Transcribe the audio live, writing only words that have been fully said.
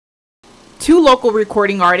Two local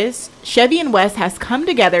recording artists, Chevy and Wes, has come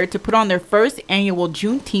together to put on their first annual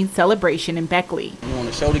Juneteenth celebration in Beckley. We want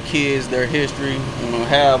to show the kids their history,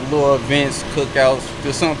 have little events, cookouts,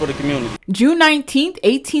 just something for the community. June 19th,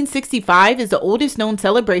 1865 is the oldest known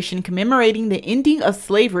celebration commemorating the ending of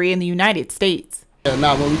slavery in the United States. Yeah,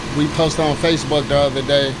 now when we posted on Facebook the other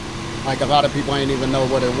day, like a lot of people ain't even know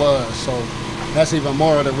what it was, so that's even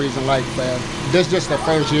more of the reason, like, this just the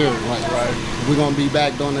first year, like, right? We're gonna be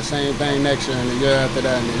back doing the same thing next year and the year after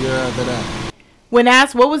that and the year after that. When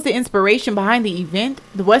asked what was the inspiration behind the event,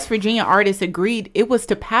 the West Virginia artist agreed it was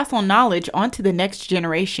to pass on knowledge onto the next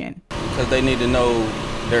generation. Because they need to know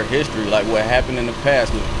their history, like what happened in the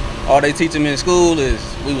past. All they teach them in school is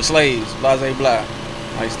we were slaves, blah, blah, blah,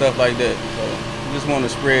 like stuff like that. So we just want to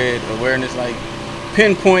spread awareness, like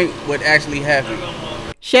pinpoint what actually happened.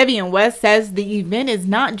 Chevy and Wes says the event is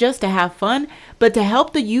not just to have fun, but to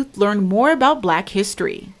help the youth learn more about Black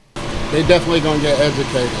history. They definitely gonna get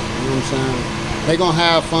educated, you know what I'm saying? They gonna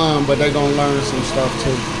have fun, but they gonna learn some stuff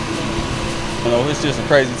too. You know, it's just a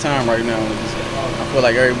crazy time right now. I feel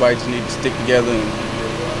like everybody just needs to stick together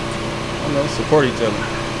and support each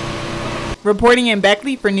other. Reporting in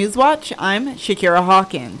Beckley for Newswatch, I'm Shakira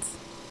Hawkins.